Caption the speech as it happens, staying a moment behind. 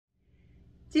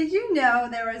Did you know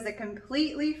there was a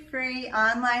completely free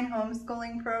online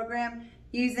homeschooling program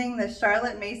using the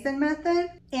Charlotte Mason method?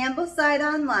 Ambleside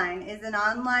Online is an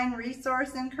online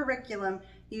resource and curriculum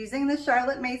using the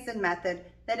Charlotte Mason method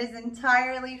that is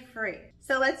entirely free.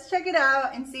 So let's check it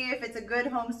out and see if it's a good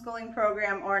homeschooling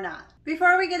program or not.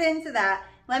 Before we get into that,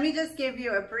 let me just give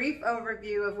you a brief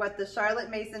overview of what the Charlotte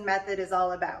Mason method is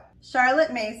all about.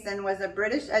 Charlotte Mason was a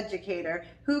British educator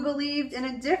who believed in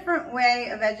a different way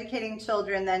of educating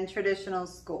children than traditional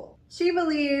school. She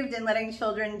believed in letting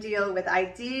children deal with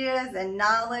ideas and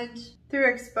knowledge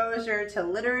through exposure to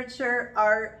literature,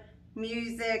 art,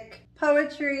 music,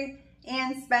 poetry,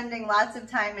 and spending lots of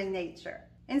time in nature.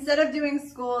 Instead of doing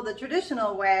school the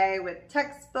traditional way with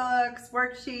textbooks,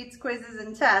 worksheets, quizzes,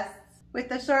 and tests, with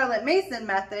the Charlotte Mason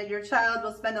method, your child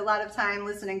will spend a lot of time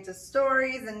listening to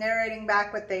stories and narrating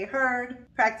back what they heard,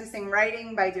 practicing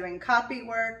writing by doing copy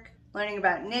work, learning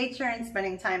about nature and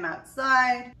spending time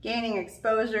outside, gaining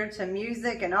exposure to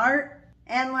music and art,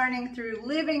 and learning through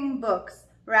living books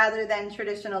rather than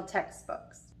traditional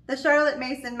textbooks. The Charlotte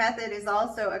Mason method is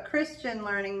also a Christian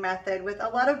learning method with a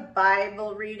lot of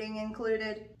Bible reading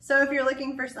included. So if you're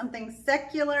looking for something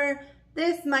secular,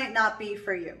 this might not be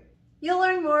for you. You'll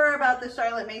learn more about the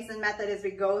Charlotte Mason method as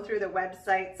we go through the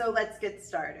website, so let's get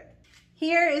started.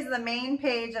 Here is the main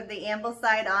page of the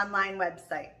Ambleside Online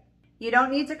website. You don't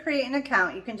need to create an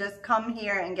account, you can just come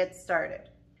here and get started.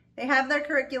 They have their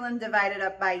curriculum divided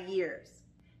up by years.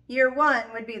 Year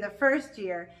 1 would be the first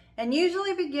year, and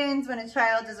usually begins when a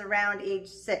child is around age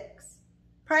 6.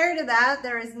 Prior to that,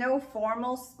 there is no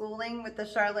formal schooling with the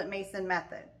Charlotte Mason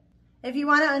method. If you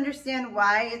want to understand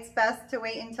why it's best to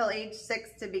wait until age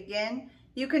 6 to begin,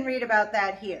 you can read about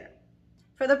that here.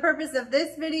 For the purpose of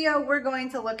this video, we're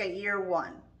going to look at year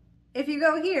 1. If you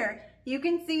go here, you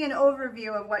can see an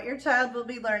overview of what your child will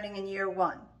be learning in year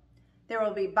 1. There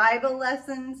will be Bible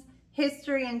lessons,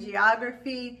 history and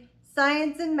geography,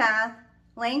 science and math,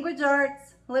 language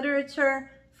arts,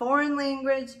 literature, foreign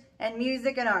language, and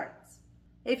music and arts.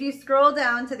 If you scroll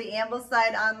down to the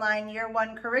Ambleside Online Year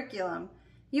 1 curriculum,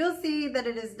 you'll see that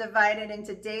it is divided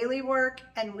into daily work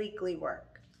and weekly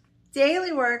work.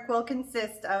 Daily work will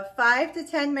consist of 5 to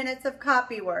 10 minutes of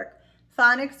copy work,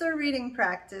 phonics or reading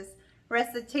practice,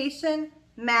 recitation,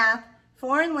 math,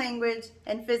 foreign language,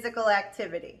 and physical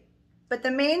activity. But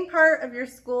the main part of your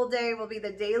school day will be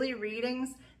the daily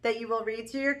readings that you will read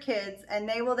to your kids, and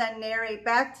they will then narrate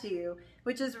back to you,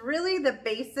 which is really the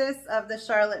basis of the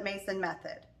Charlotte Mason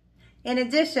method. In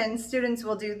addition, students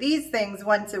will do these things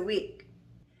once a week.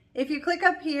 If you click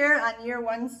up here on year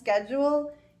 1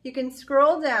 schedule, you can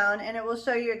scroll down and it will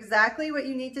show you exactly what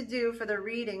you need to do for the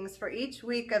readings for each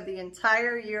week of the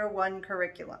entire year 1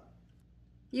 curriculum.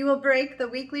 You will break the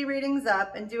weekly readings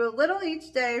up and do a little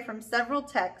each day from several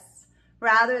texts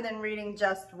rather than reading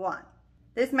just one.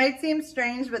 This might seem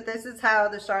strange, but this is how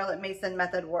the Charlotte Mason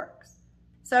method works.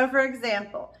 So for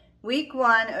example, week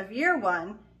 1 of year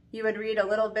 1, you would read a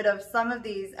little bit of some of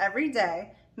these every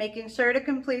day, making sure to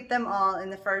complete them all in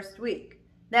the first week.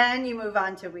 Then you move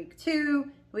on to week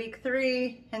 2, week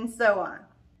 3, and so on.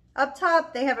 Up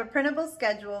top, they have a printable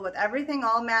schedule with everything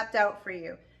all mapped out for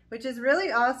you, which is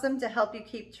really awesome to help you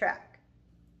keep track.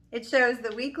 It shows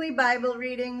the weekly Bible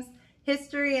readings,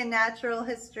 history and natural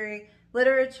history,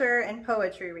 literature, and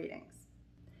poetry readings.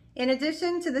 In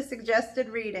addition to the suggested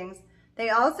readings, they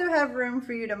also have room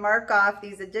for you to mark off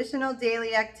these additional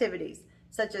daily activities,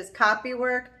 such as copy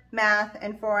work, math,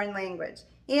 and foreign language,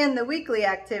 and the weekly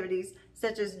activities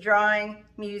such as drawing,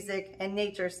 music, and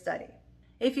nature study.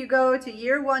 If you go to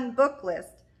year 1 book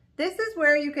list, this is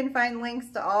where you can find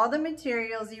links to all the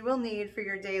materials you will need for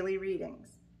your daily readings.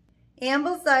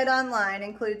 Ambleside Online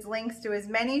includes links to as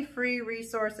many free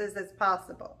resources as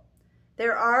possible.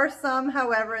 There are some,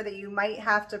 however, that you might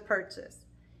have to purchase.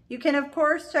 You can, of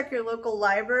course, check your local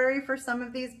library for some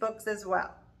of these books as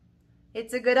well.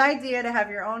 It's a good idea to have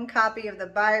your own copy of the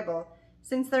Bible,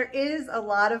 since there is a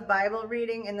lot of Bible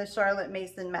reading in the Charlotte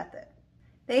Mason method.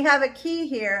 They have a key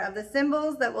here of the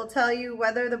symbols that will tell you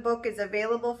whether the book is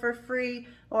available for free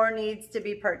or needs to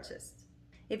be purchased.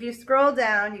 If you scroll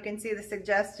down, you can see the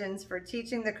suggestions for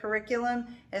teaching the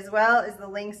curriculum as well as the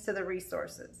links to the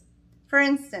resources. For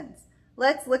instance,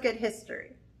 let's look at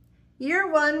history. Year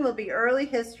 1 will be early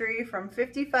history from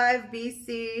 55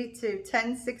 BC to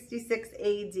 1066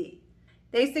 AD.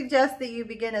 They suggest that you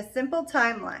begin a simple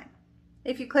timeline.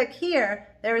 If you click here,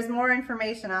 there is more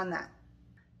information on that.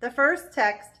 The first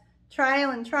text,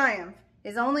 Trial and Triumph,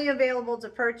 is only available to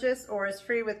purchase or is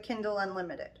free with Kindle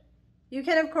Unlimited. You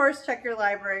can, of course, check your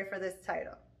library for this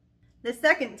title. The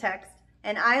second text,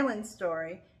 An Island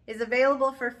Story, is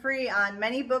available for free on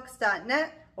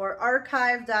manybooks.net or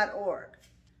archive.org.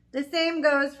 The same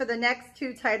goes for the next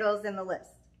two titles in the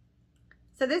list.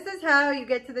 So this is how you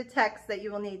get to the text that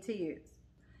you will need to use.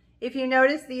 If you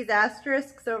notice these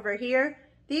asterisks over here,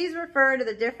 these refer to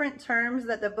the different terms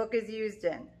that the book is used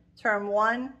in, term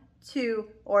 1, 2,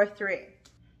 or 3.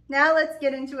 Now let's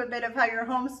get into a bit of how your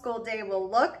homeschool day will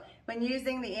look when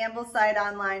using the Ambleside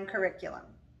Online curriculum.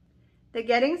 The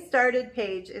Getting Started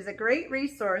page is a great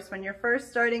resource when you're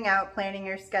first starting out planning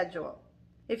your schedule.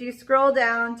 If you scroll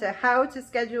down to how to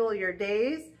schedule your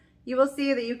days, you will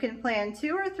see that you can plan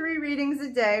 2 or 3 readings a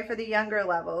day for the younger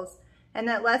levels, and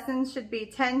that lessons should be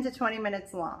 10 to 20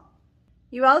 minutes long.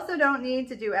 You also don't need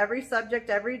to do every subject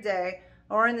every day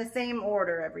or in the same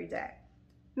order every day.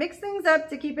 Mix things up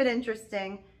to keep it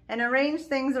interesting and arrange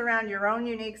things around your own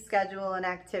unique schedule and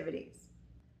activities.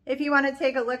 If you want to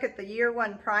take a look at the Year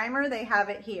 1 primer, they have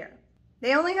it here.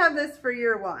 They only have this for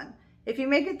Year 1. If you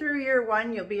make it through Year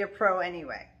 1, you'll be a pro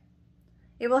anyway.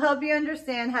 It will help you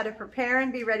understand how to prepare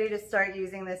and be ready to start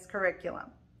using this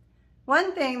curriculum.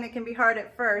 One thing that can be hard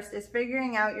at first is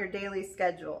figuring out your daily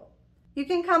schedule. You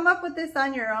can come up with this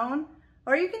on your own,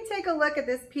 or you can take a look at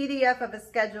this PDF of a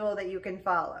schedule that you can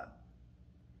follow.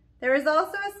 There is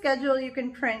also a schedule you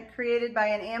can print created by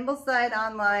an Ambleside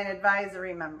Online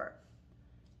advisory member.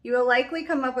 You will likely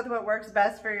come up with what works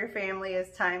best for your family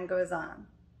as time goes on.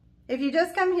 If you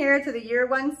just come here to the Year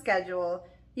 1 schedule,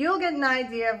 you'll get an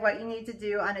idea of what you need to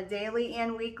do on a daily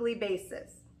and weekly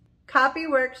basis. Copy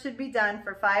work should be done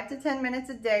for 5 to 10 minutes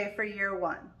a day for Year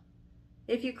 1.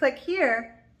 If you click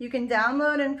here, you can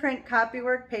download and print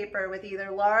copywork paper with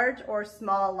either large or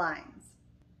small lines.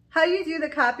 How you do the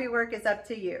copywork is up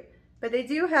to you, but they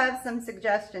do have some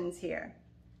suggestions here.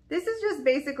 This is just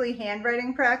basically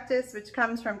handwriting practice, which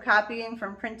comes from copying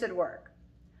from printed work.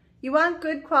 You want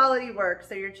good quality work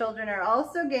so your children are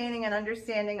also gaining an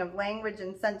understanding of language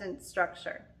and sentence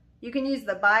structure. You can use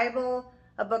the Bible,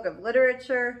 a book of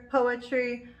literature,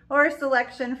 poetry, or a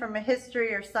selection from a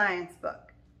history or science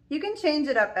book. You can change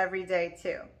it up every day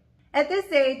too. At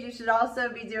this age, you should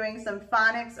also be doing some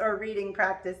phonics or reading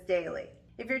practice daily.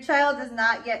 If your child is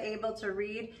not yet able to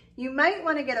read, you might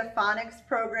want to get a phonics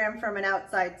program from an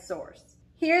outside source.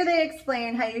 Here they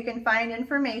explain how you can find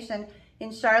information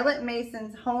in Charlotte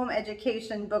Mason's Home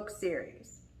Education book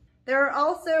series. There are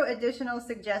also additional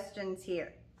suggestions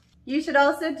here. You should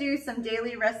also do some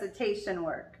daily recitation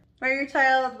work, where your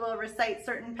child will recite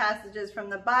certain passages from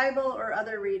the Bible or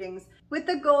other readings with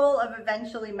the goal of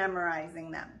eventually memorizing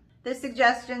them. The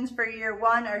suggestions for Year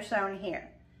 1 are shown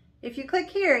here. If you click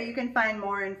here, you can find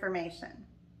more information.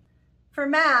 For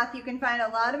math, you can find a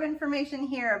lot of information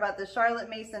here about the Charlotte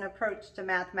Mason approach to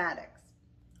mathematics.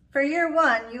 For Year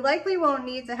 1, you likely won't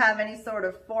need to have any sort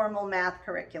of formal math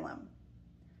curriculum.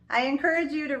 I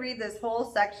encourage you to read this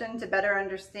whole section to better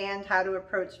understand how to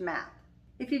approach math.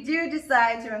 If you do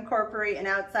decide to incorporate an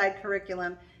outside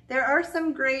curriculum, there are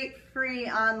some great free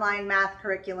online math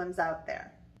curriculums out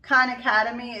there. Khan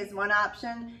Academy is one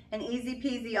option, and Easy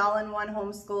Peasy All-in-One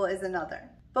Homeschool is another.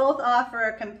 Both offer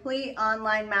a complete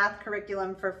online math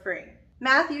curriculum for free.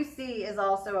 Math UC is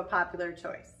also a popular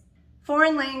choice.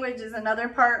 Foreign language is another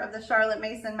part of the Charlotte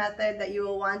Mason method that you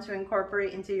will want to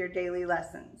incorporate into your daily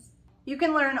lessons. You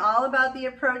can learn all about the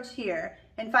approach here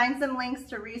and find some links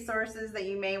to resources that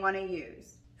you may want to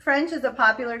use. French is a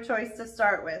popular choice to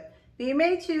start with, but you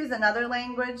may choose another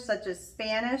language such as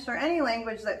Spanish or any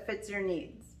language that fits your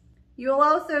needs. You will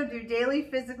also do daily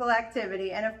physical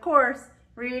activity and, of course,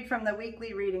 read from the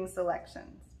weekly reading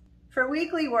selections. For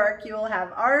weekly work, you will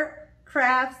have art,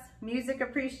 crafts, music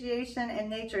appreciation, and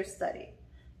nature study.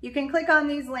 You can click on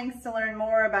these links to learn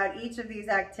more about each of these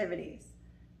activities.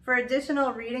 For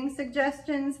additional reading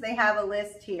suggestions, they have a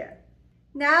list here.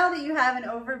 Now that you have an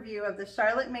overview of the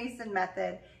Charlotte Mason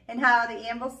method and how the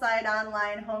Ambleside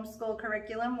Online homeschool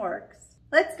curriculum works,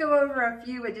 let's go over a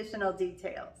few additional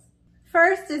details.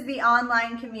 First is the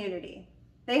online community.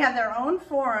 They have their own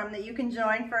forum that you can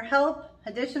join for help,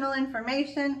 additional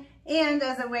information, and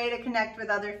as a way to connect with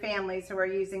other families who are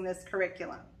using this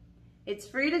curriculum. It's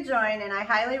free to join, and I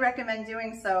highly recommend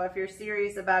doing so if you're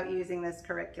serious about using this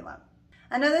curriculum.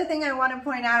 Another thing I want to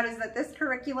point out is that this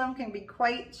curriculum can be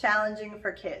quite challenging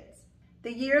for kids.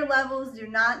 The year levels do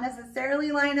not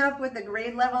necessarily line up with the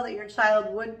grade level that your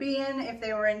child would be in if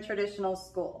they were in traditional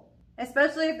school,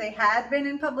 especially if they had been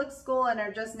in public school and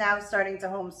are just now starting to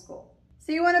homeschool.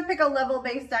 So you want to pick a level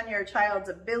based on your child's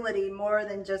ability more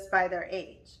than just by their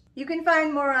age. You can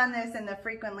find more on this in the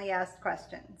frequently asked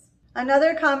questions.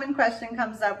 Another common question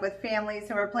comes up with families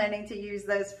who are planning to use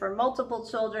this for multiple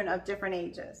children of different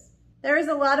ages. There is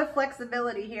a lot of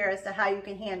flexibility here as to how you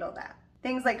can handle that.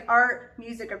 Things like art,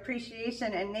 music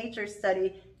appreciation, and nature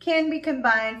study can be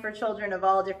combined for children of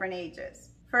all different ages.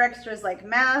 For extras like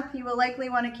math, you will likely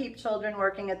want to keep children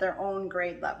working at their own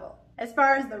grade level. As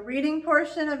far as the reading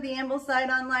portion of the Ambleside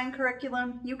Online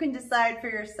curriculum, you can decide for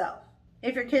yourself.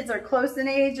 If your kids are close in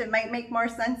age, it might make more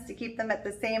sense to keep them at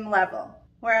the same level.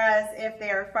 Whereas if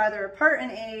they are farther apart in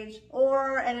age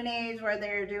or at an age where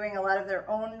they're doing a lot of their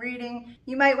own reading,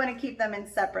 you might want to keep them in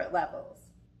separate levels.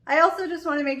 I also just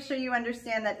want to make sure you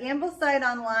understand that Ambleside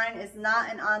Online is not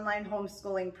an online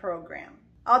homeschooling program.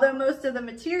 Although most of the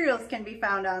materials can be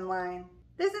found online,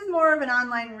 this is more of an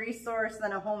online resource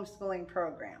than a homeschooling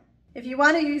program. If you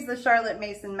want to use the Charlotte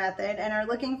Mason method and are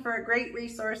looking for a great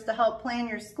resource to help plan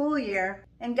your school year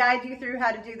and guide you through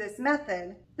how to do this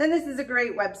method, then this is a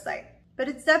great website. But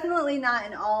it's definitely not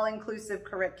an all-inclusive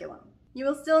curriculum. You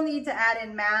will still need to add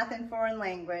in math and foreign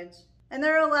language, and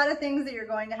there are a lot of things that you're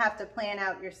going to have to plan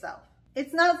out yourself.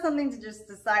 It's not something to just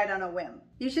decide on a whim.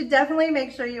 You should definitely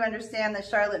make sure you understand the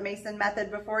Charlotte Mason method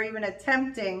before even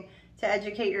attempting to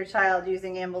educate your child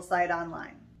using Ambleside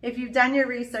Online. If you've done your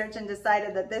research and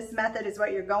decided that this method is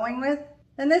what you're going with,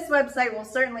 then this website will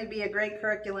certainly be a great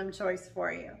curriculum choice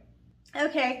for you.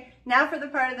 Okay, now for the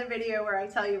part of the video where I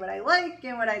tell you what I like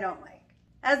and what I don't like.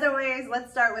 As always,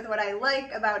 let's start with what I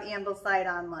like about Ambleside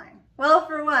Online. Well,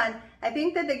 for one, I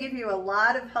think that they give you a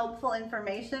lot of helpful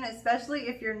information, especially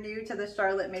if you're new to the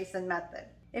Charlotte Mason method.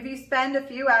 If you spend a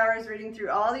few hours reading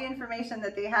through all the information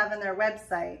that they have on their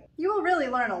website, you will really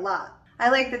learn a lot. I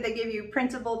like that they give you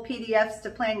printable PDFs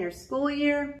to plan your school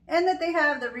year, and that they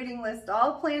have the reading list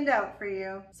all planned out for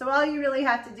you, so all you really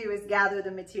have to do is gather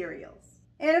the materials.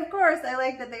 And of course, I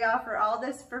like that they offer all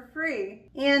this for free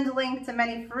and link to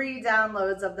many free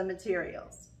downloads of the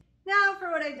materials. Now for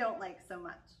what I don't like so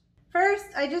much. First,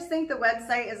 I just think the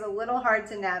website is a little hard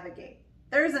to navigate.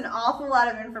 There's an awful lot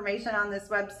of information on this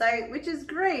website, which is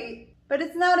great, but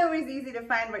it's not always easy to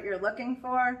find what you're looking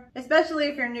for, especially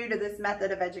if you're new to this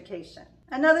method of education.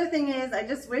 Another thing is, I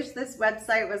just wish this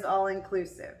website was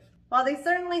all-inclusive. While they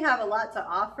certainly have a lot to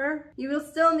offer, you will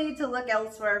still need to look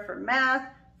elsewhere for math,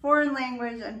 foreign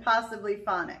language, and possibly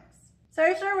phonics. So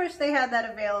I sure wish they had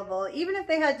that available, even if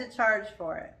they had to charge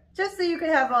for it, just so you could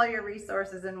have all your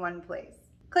resources in one place.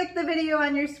 Click the video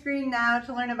on your screen now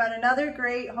to learn about another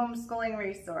great homeschooling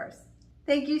resource.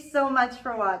 Thank you so much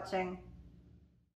for watching.